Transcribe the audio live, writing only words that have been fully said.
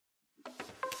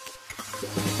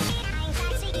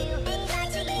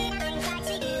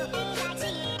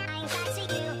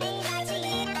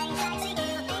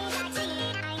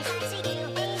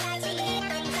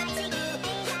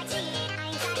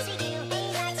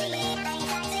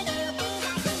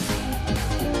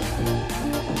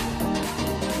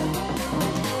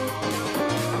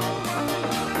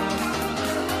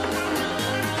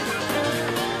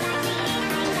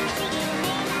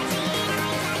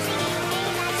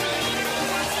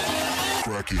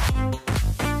Cracky.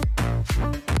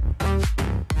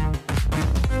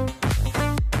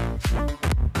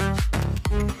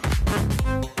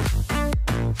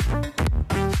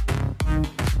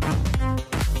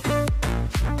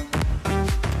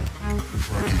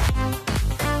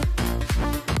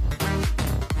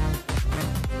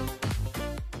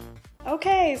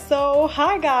 Okay, so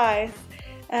hi guys!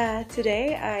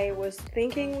 Today I was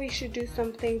thinking we should do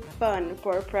something fun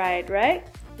for Pride, right?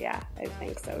 Yeah, I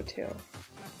think so too.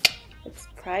 It's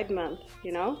Pride month,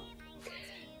 you know?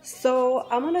 So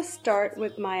I'm gonna start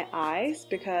with my eyes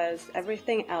because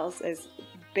everything else is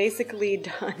basically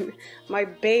done. My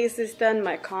base is done,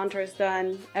 my contour is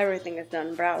done, everything is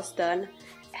done, brows done,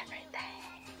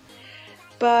 everything.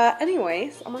 But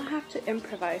anyways, I'm gonna have to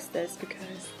improvise this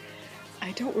because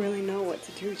I don't really know what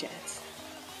to do yet.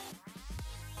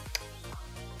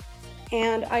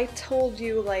 And I told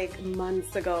you like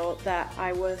months ago that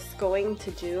I was going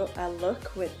to do a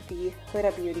look with the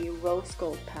Hudabeauty Rose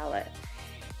Gold palette.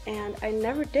 And I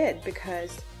never did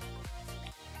because,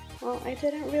 well, I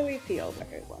didn't really feel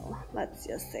very well. Let's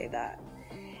just say that.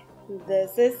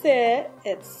 This is it.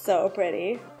 It's so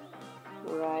pretty,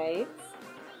 right?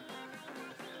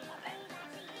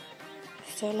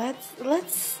 So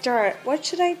let's start. What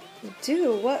should I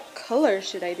do? What color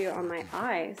should I do on my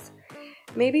eyes?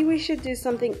 Maybe we should do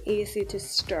something easy to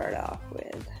start off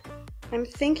with. I'm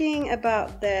thinking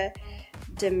about the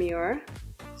Demure.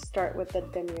 Start with the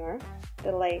Demure,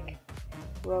 the like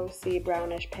rosy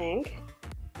brownish pink.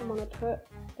 I'm gonna put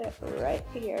it right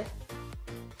here.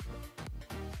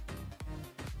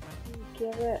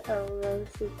 Give it a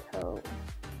rosy tone.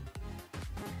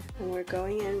 And we're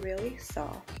going in really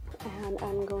soft. And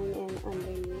I'm going in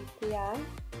underneath the eye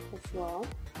as well.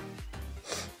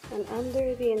 And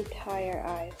under the entire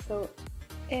eye. So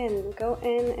go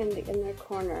in the inner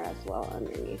corner as well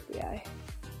underneath the eye.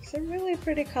 It's a really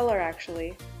pretty color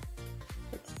actually.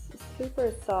 It's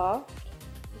super soft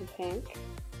and pink.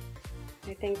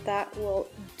 I think that will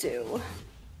do.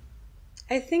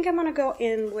 I think I'm gonna go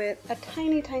in with a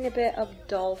tiny bit of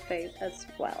doll face as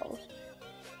well.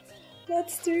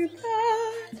 Let's do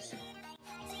that!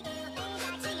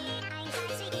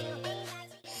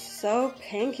 So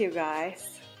pink, you guys.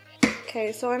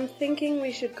 Okay, so I'm thinking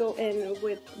we should go in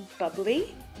with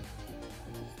Bubbly,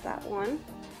 that one,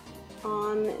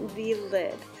 on the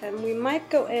lid. And we might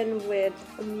go in with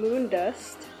Moon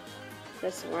Dust,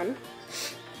 this one.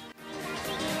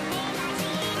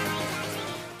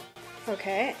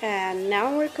 Okay, and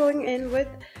now we're going in with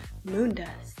Moon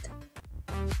Dust.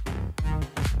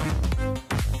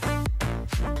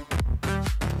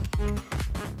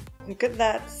 Look at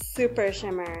that super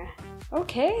shimmer.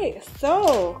 Okay,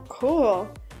 so cool.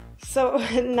 So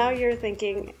now you're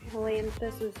thinking, Helene,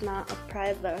 this is not a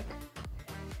Pride look.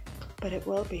 But it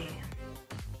will be.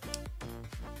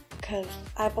 Because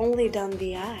I've only done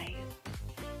the eye.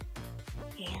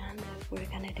 And we're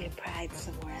gonna do Pride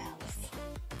somewhere else.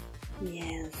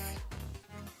 Yes,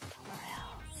 somewhere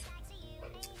else.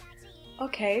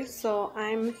 Okay, so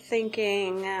I'm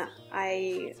thinking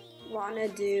I wanna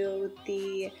do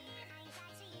the,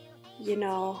 you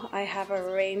know, I have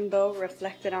a rainbow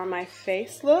reflected on my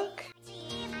face look.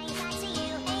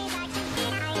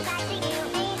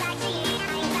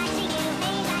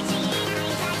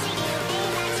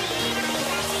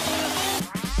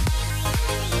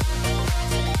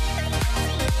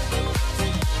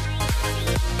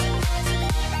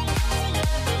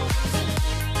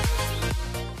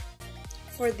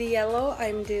 For the yellow,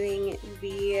 I'm doing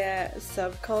the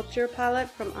Subculture palette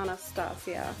from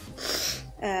Anastasia.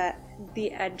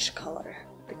 The edge color,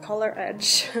 the color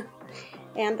edge.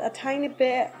 And a tiny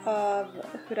bit of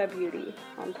Hudabeauty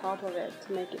on top of it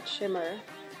to make it shimmer.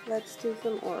 Let's do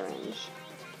some orange.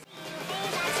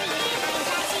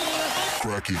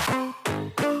 Cracky.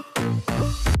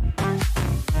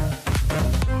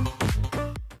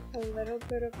 A little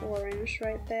bit of orange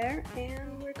right there,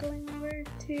 and we're going over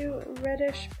to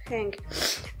reddish pink.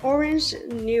 Orange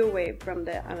New Wave from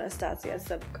the Anastasia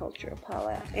Subculture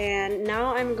palette. And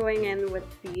now I'm going in with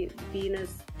the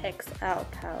Venus XL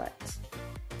palette.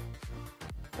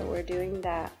 So we're doing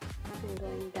that. I'm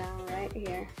going down right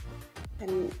here.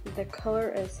 And the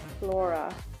color is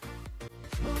Flora.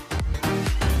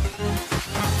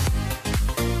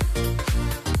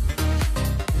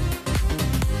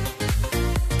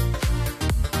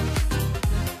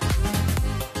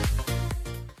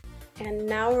 And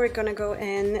now we're gonna go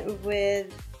in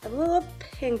with a little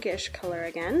pinkish color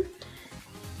again.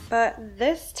 But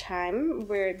this time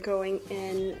we're going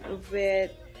in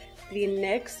with the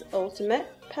NYX Ultimate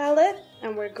palette,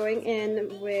 and we're going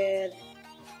in with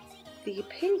the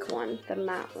pink one, the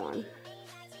matte one.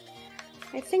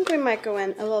 I think we might go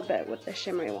in a little bit with the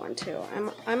shimmery one too.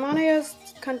 I'm gonna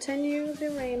just continue the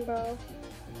rainbow.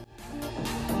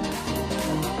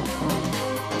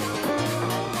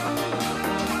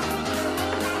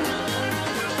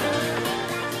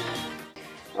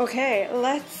 Okay,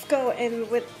 let's go in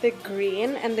with the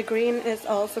green, and the green is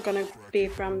also gonna be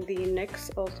from the NYX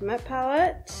Ultimate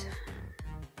palette.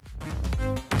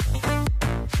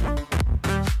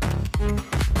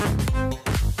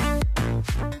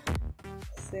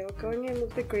 Still going in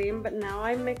with the green, but now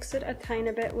I mix it a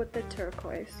tiny bit with the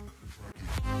turquoise.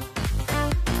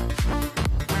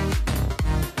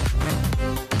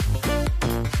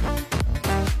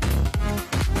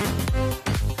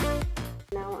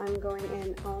 Now I'm going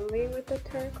in only with the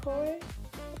turquoise.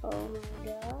 Oh my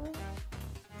god.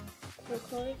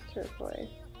 Turquoise, turquoise.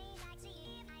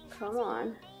 Come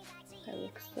on. That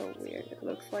looks so weird. It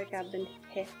looks like I've been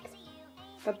hit.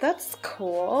 But that's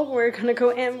cool. We're gonna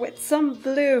go in with some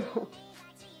blue.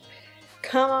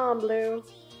 Come on, blue.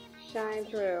 Shine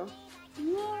through.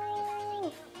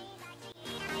 No!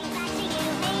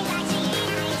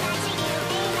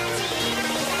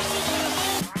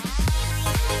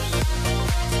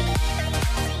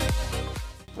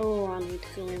 Oh, I need to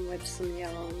go in with some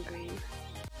yellow and green.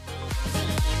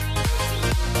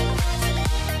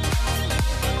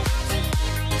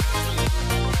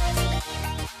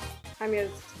 I'm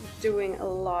just doing a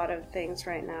lot of things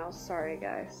right now. Sorry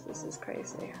guys, this is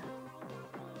crazy.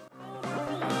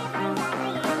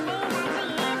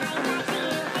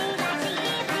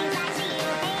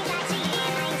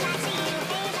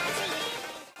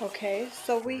 Okay,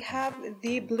 so we have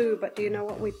the blue, but do you know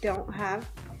what we don't have?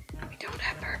 We don't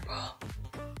have purple.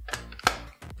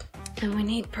 And we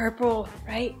need purple,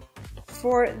 right?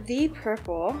 For the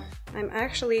purple, I'm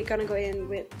actually gonna go in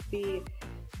with the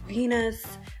Venus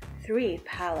 3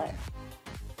 palette,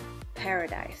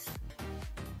 Paradise.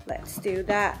 Let's do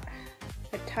that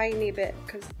a tiny bit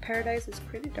because Paradise is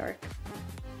pretty dark.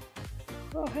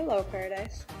 Oh, hello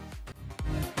Paradise.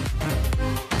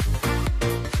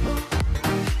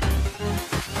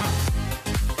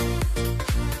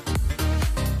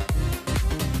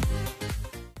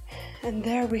 And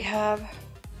there we have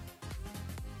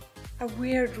a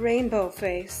weird rainbow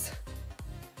face.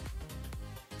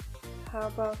 How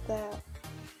about that?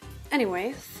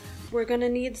 Anyways, we're gonna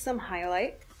need some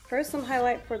highlight. First some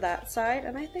highlight for that side,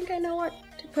 and I think I know what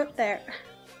to put there.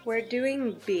 We're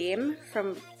doing Beam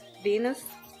from Venus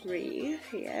 3.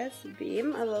 Yes,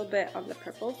 Beam, a little bit on the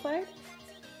purple side.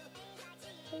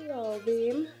 Hello,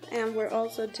 Beam. And we're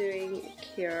also doing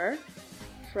Cure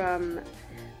from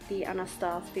the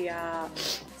Anastasia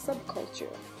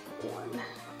Subculture one.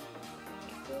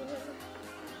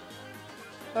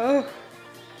 Oh!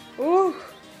 Ooh!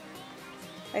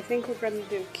 I think we're going to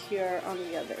do Cure on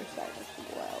the other side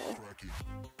as well.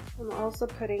 I'm also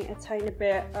putting a tiny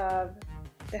bit of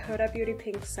the Hudabeauty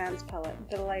Pink Sands palette,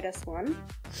 the lightest one.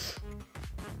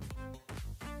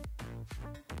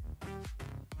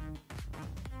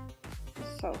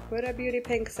 So Hudabeauty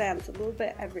Pink Sands, a little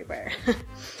bit everywhere.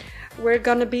 We're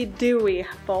gonna be dewy,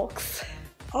 folks.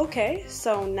 Okay,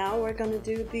 so now we're gonna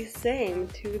do the same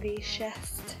to the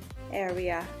chest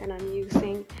area, and I'm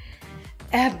using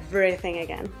everything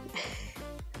again.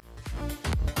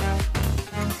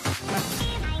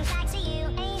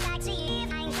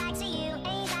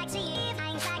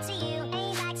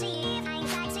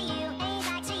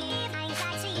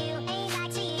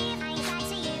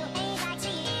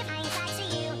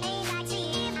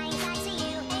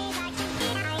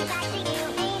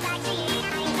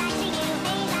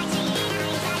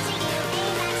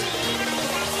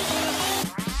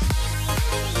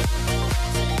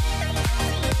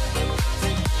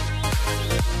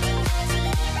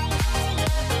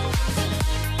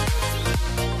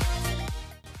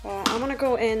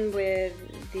 Go in with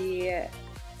the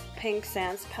Pink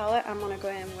Sands palette. I'm gonna go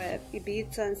in with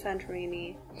Ibiza and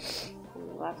Santorini on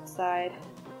the left side.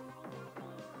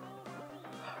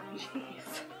 Oh,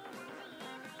 jeez.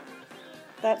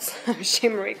 That's some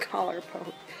shimmery color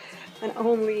pose. And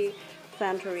only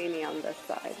Santorini on this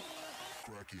side.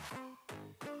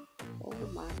 Oh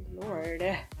my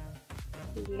lord.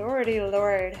 Lordy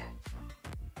lord.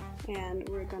 And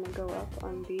we're gonna go up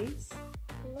on these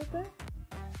a little bit.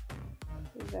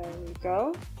 There we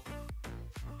go.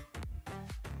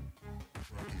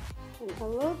 And a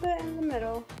little bit in the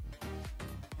middle.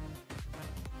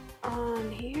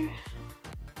 On here.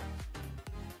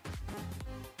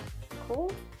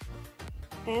 Cool.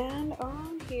 And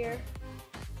on here.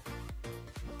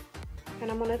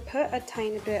 And I'm gonna put a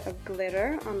tiny bit of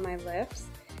glitter on my lips.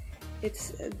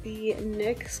 It's the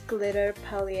NYX Glitter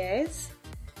Palliers.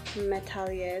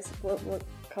 Metaliers. What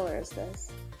color is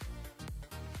this?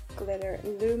 Glitter.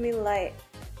 Lumilight.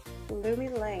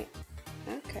 Lumilight.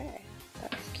 Okay,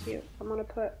 that's cute. I'm gonna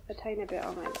put a tiny bit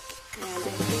on my lip. And I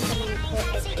think I'm gonna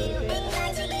put a tiny bit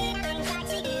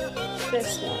of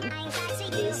this one.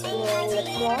 This little lip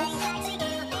gloss.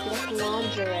 With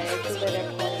lingerie glitter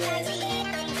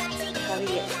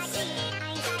colliers.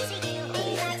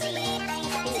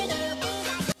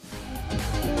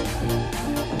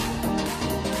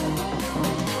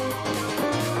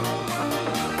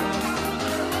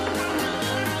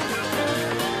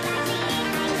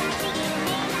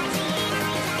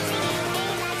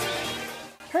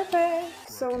 Perfect!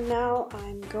 So now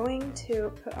I'm going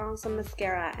to put on some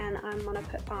mascara, and I'm gonna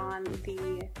put on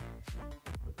the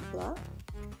blush.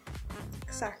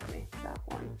 Exactly, that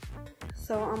one.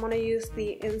 So I'm gonna use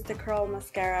the Curl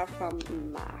mascara from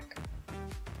MAC.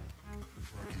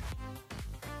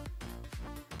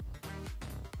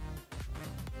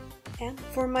 And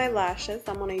for my lashes,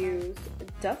 I'm gonna use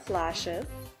Duff lashes.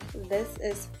 This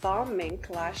is Foam Mink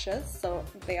lashes, so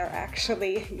they are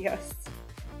actually just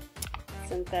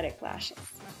synthetic lashes.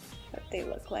 But they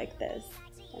look like this,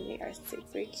 and they are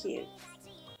super cute.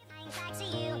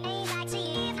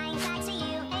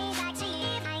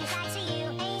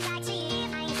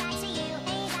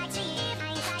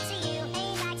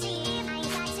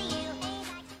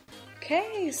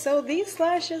 Okay, so these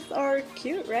lashes are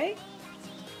cute, right?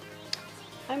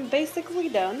 I'm basically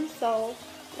done, so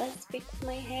let's fix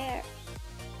my hair.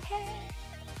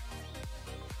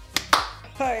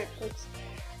 It looks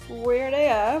weird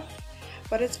AF,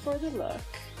 but it's for the look.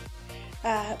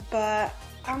 But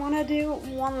I want to do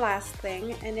one last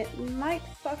thing, and it might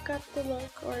fuck up the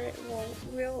look, or it won't.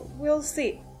 We'll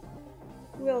see.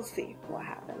 We'll see what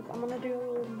happens. I'm gonna do a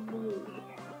little moon here.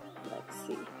 Let's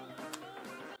see.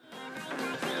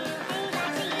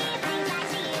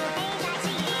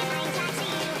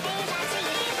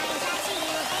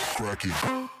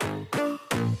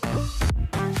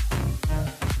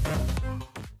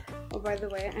 Oh, by the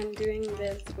way, I'm doing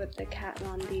this with the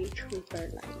KatvonDbeauty Trooper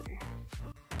liner.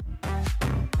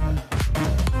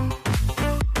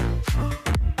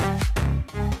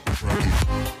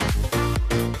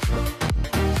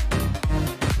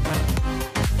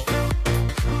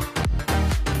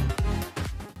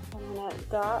 I'm gonna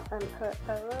dot and put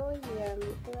a little yam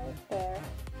right there.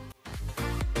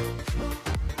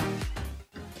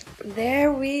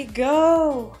 There we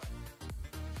go!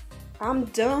 I'm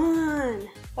done!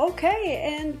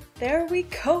 Okay, and there we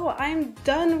go! I'm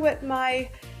done with my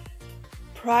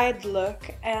Pride look,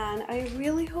 and I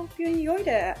really hope you enjoyed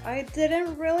it. I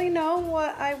didn't really know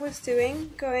what I was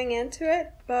doing going into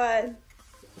it, but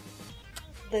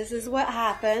this is what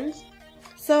happened.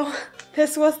 So,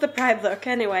 this was the Pride look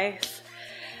anyways.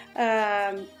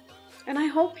 And I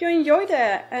hope you enjoyed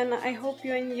it, and I hope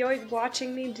you enjoyed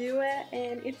watching me do it,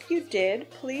 and if you did,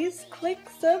 please click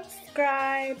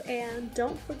subscribe, and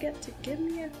don't forget to give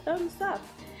me a thumbs up.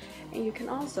 And you can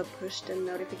also push the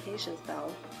notifications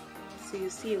bell, so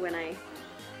you see when I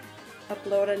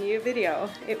upload a new video.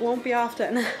 It won't be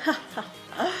often.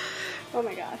 Oh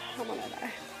my god, I'm gonna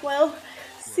die. Well,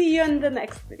 see you in the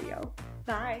next video.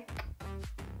 Bye.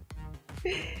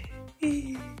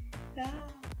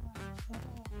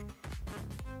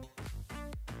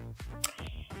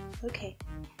 Okay,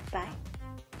 bye.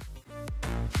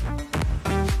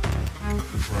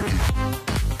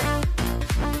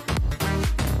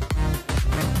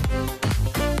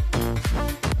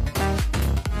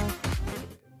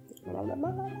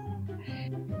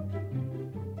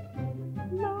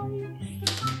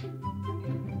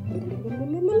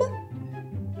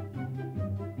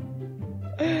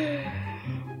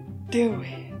 Do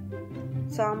it.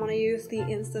 So I'm gonna use the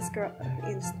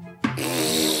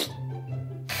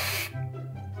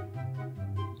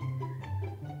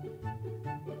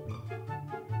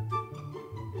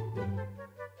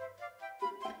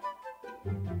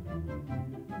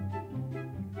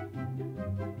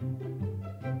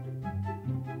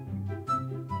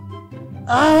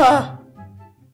Ah!